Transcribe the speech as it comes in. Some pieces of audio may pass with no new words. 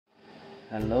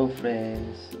Hello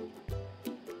friends,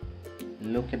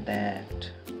 look at that.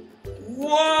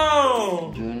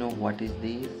 Wow! Do you know what is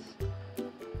this?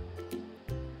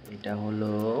 Eta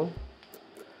holo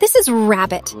This is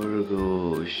rabbit.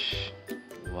 খরগোশ.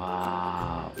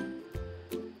 Wow.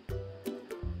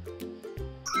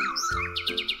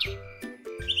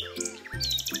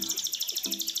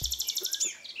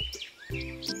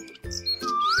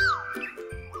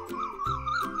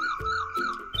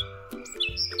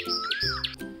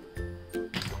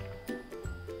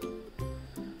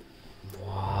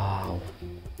 Wow.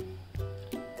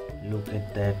 Look at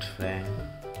that fan.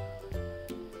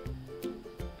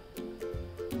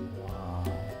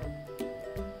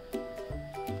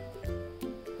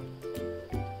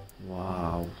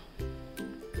 Wow.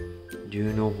 Do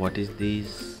you know what is this?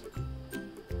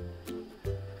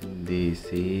 This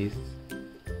is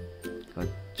a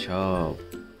chop.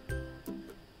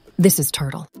 This is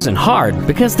turtle. And hard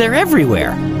because they're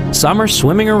everywhere. Some are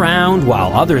swimming around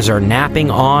while others are napping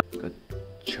on. A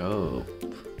chop.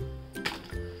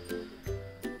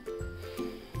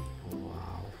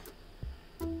 Wow.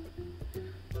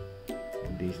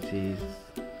 This is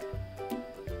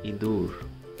idur.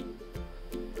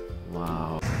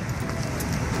 Wow.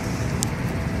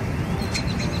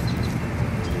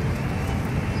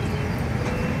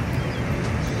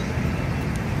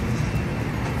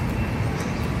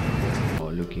 Oh,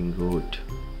 looking good.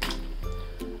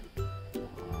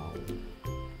 Wow.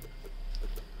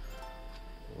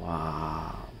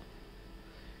 Wow.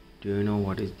 Do you know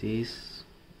what is this?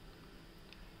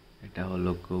 Eta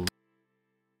holo door.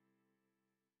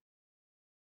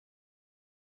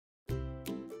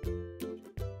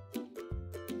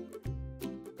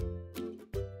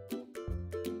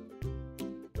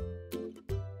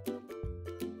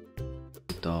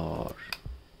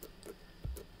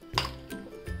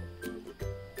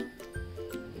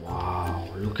 Wow,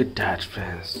 look at that,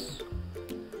 friends.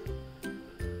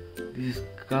 This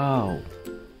cow.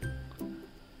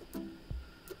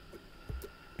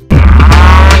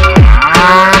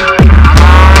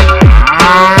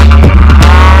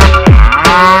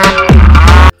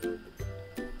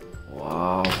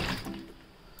 Wow.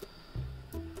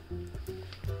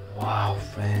 Wow,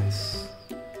 friends.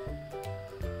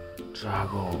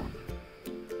 Dragon.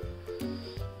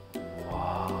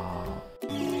 Wow.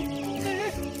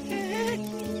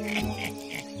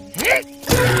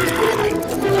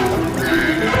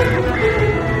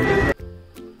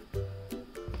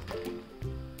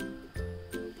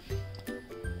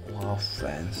 Wow,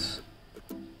 friends.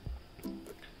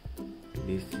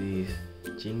 This is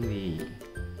Chingri.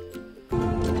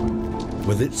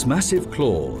 With its massive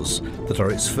claws that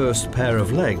are its first pair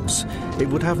of legs, it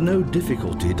would have no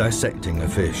difficulty dissecting a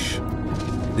fish.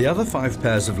 The other 5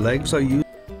 pairs of legs are used.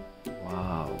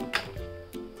 Wow.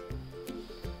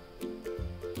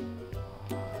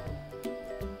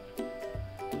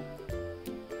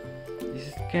 This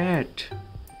is cat.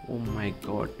 Oh my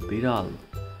god, Biral.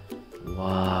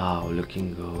 Wow,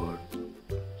 looking good.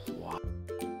 Wow.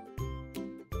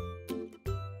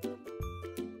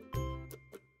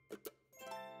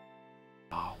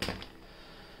 Wow.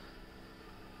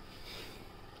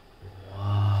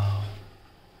 Wow.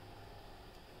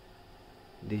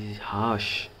 This is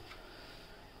harsh.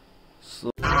 So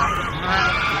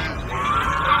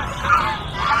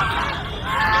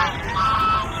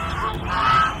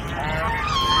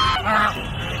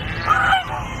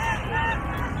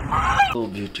so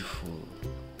beautiful.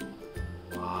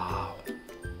 Wow.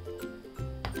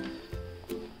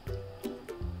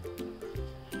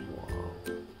 Wow.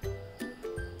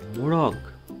 Murag.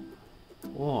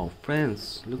 Wow,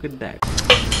 friends, look at that.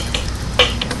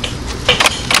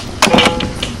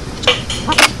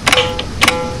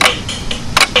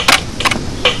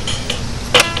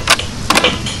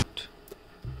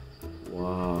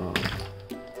 Wow.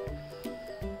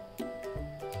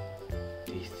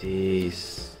 This is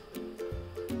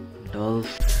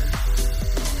dolphin.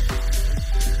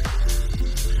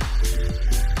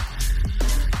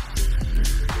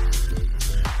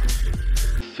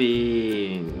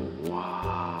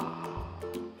 Wow.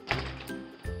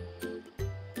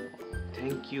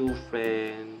 Thank you,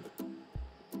 friend.